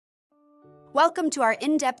Welcome to our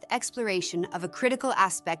in-depth exploration of a critical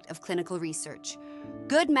aspect of clinical research,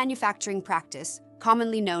 good manufacturing practice,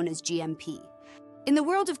 commonly known as GMP. In the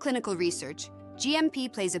world of clinical research,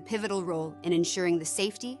 GMP plays a pivotal role in ensuring the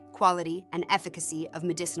safety, quality, and efficacy of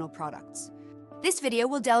medicinal products. This video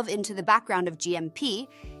will delve into the background of GMP,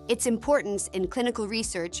 its importance in clinical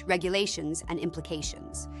research, regulations, and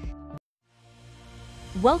implications.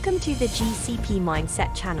 Welcome to the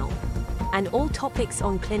GCP-Mindset channel and all topics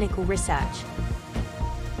on clinical research.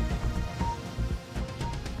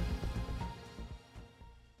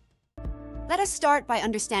 Let us start by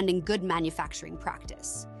understanding good manufacturing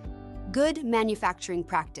practice. Good manufacturing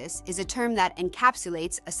practice is a term that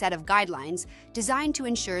encapsulates a set of guidelines designed to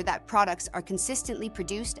ensure that products are consistently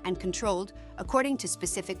produced and controlled according to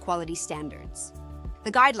specific quality standards.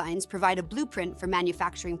 The guidelines provide a blueprint for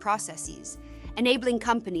manufacturing processes, enabling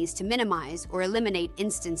companies to minimize or eliminate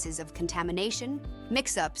instances of contamination,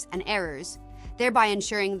 mix-ups, and errors, thereby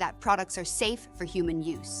ensuring that products are safe for human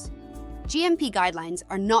use. GMP guidelines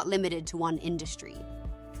are not limited to one industry.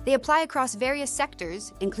 They apply across various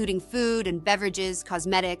sectors, including food and beverages,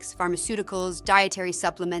 cosmetics, pharmaceuticals, dietary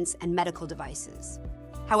supplements, and medical devices.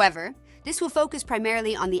 However, this will focus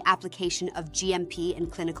primarily on the application of GMP in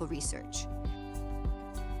clinical research.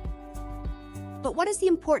 But what is the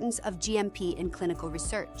importance of GMP in clinical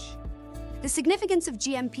research? The significance of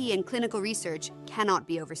GMP in clinical research cannot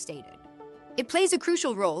be overstated. It plays a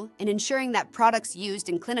crucial role in ensuring that products used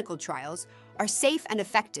in clinical trials are safe and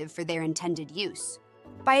effective for their intended use.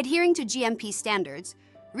 By adhering to GMP standards,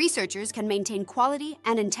 researchers can maintain quality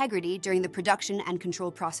and integrity during the production and control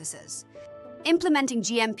processes. Implementing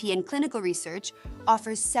GMP in clinical research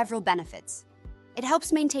offers several benefits. It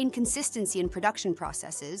helps maintain consistency in production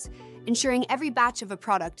processes, ensuring every batch of a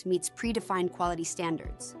product meets predefined quality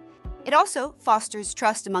standards. It also fosters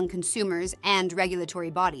trust among consumers and regulatory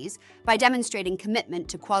bodies by demonstrating commitment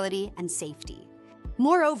to quality and safety.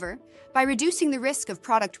 Moreover, by reducing the risk of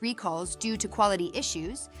product recalls due to quality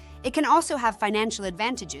issues, it can also have financial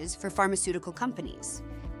advantages for pharmaceutical companies.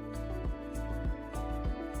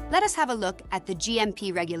 Let us have a look at the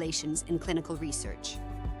GMP regulations in clinical research.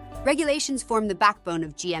 Regulations form the backbone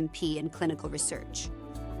of GMP in clinical research.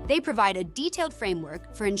 They provide a detailed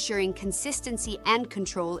framework for ensuring consistency and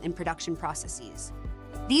control in production processes.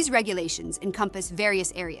 These regulations encompass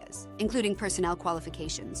various areas, including personnel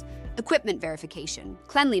qualifications, equipment verification,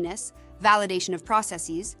 cleanliness, validation of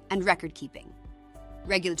processes, and record keeping.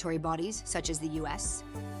 Regulatory bodies, such as the US,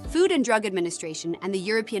 Food and Drug Administration, and the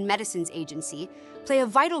European Medicines Agency play a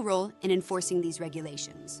vital role in enforcing these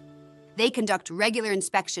regulations. They conduct regular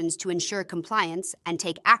inspections to ensure compliance and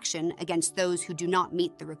take action against those who do not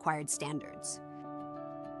meet the required standards.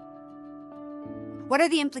 What are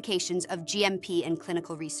the implications of GMP in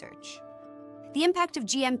clinical research? The impact of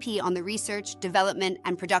GMP on the research, development,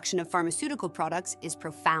 and production of pharmaceutical products is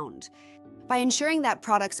profound. By ensuring that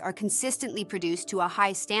products are consistently produced to a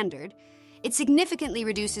high standard, it significantly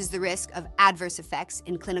reduces the risk of adverse effects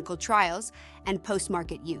in clinical trials and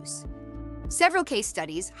post-market use. Several case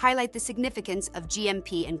studies highlight the significance of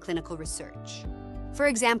GMP in clinical research. For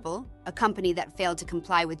example, a company that failed to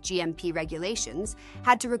comply with GMP regulations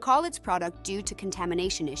had to recall its product due to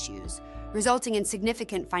contamination issues, resulting in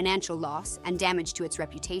significant financial loss and damage to its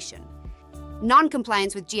reputation.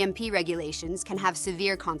 Non-compliance with GMP regulations can have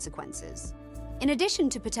severe consequences. In addition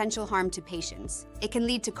to potential harm to patients, it can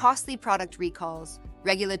lead to costly product recalls,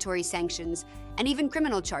 regulatory sanctions, and even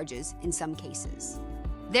criminal charges in some cases.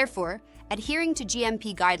 Therefore, adhering to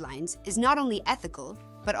GMP guidelines is not only ethical,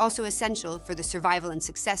 but also essential for the survival and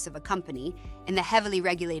success of a company in the heavily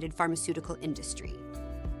regulated pharmaceutical industry.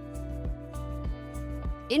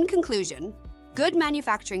 In conclusion, good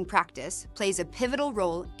manufacturing practice plays a pivotal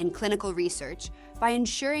role in clinical research by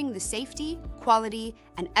ensuring the safety, quality,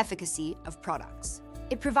 and efficacy of products.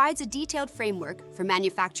 It provides a detailed framework for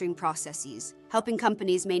manufacturing processes, helping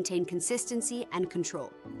companies maintain consistency and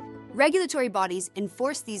control. Regulatory bodies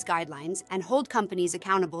enforce these guidelines and hold companies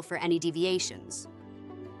accountable for any deviations.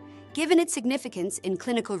 Given its significance in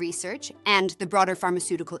clinical research and the broader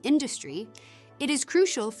pharmaceutical industry, it is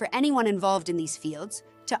crucial for anyone involved in these fields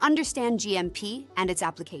to understand GMP and its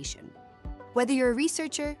application. Whether you're a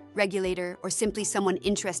researcher, regulator, or simply someone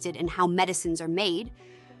interested in how medicines are made,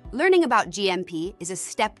 learning about GMP is a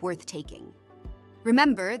step worth taking.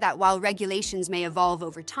 Remember that while regulations may evolve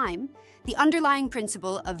over time, the underlying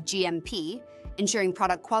principle of GMP, ensuring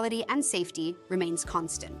product quality and safety, remains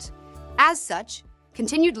constant. As such,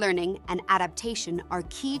 continued learning and adaptation are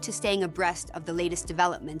key to staying abreast of the latest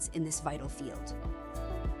developments in this vital field.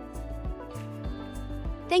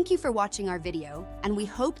 Thank you for watching our video, and we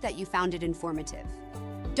hope that you found it informative.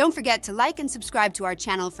 Don't forget to like and subscribe to our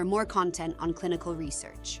channel for more content on clinical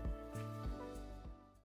research.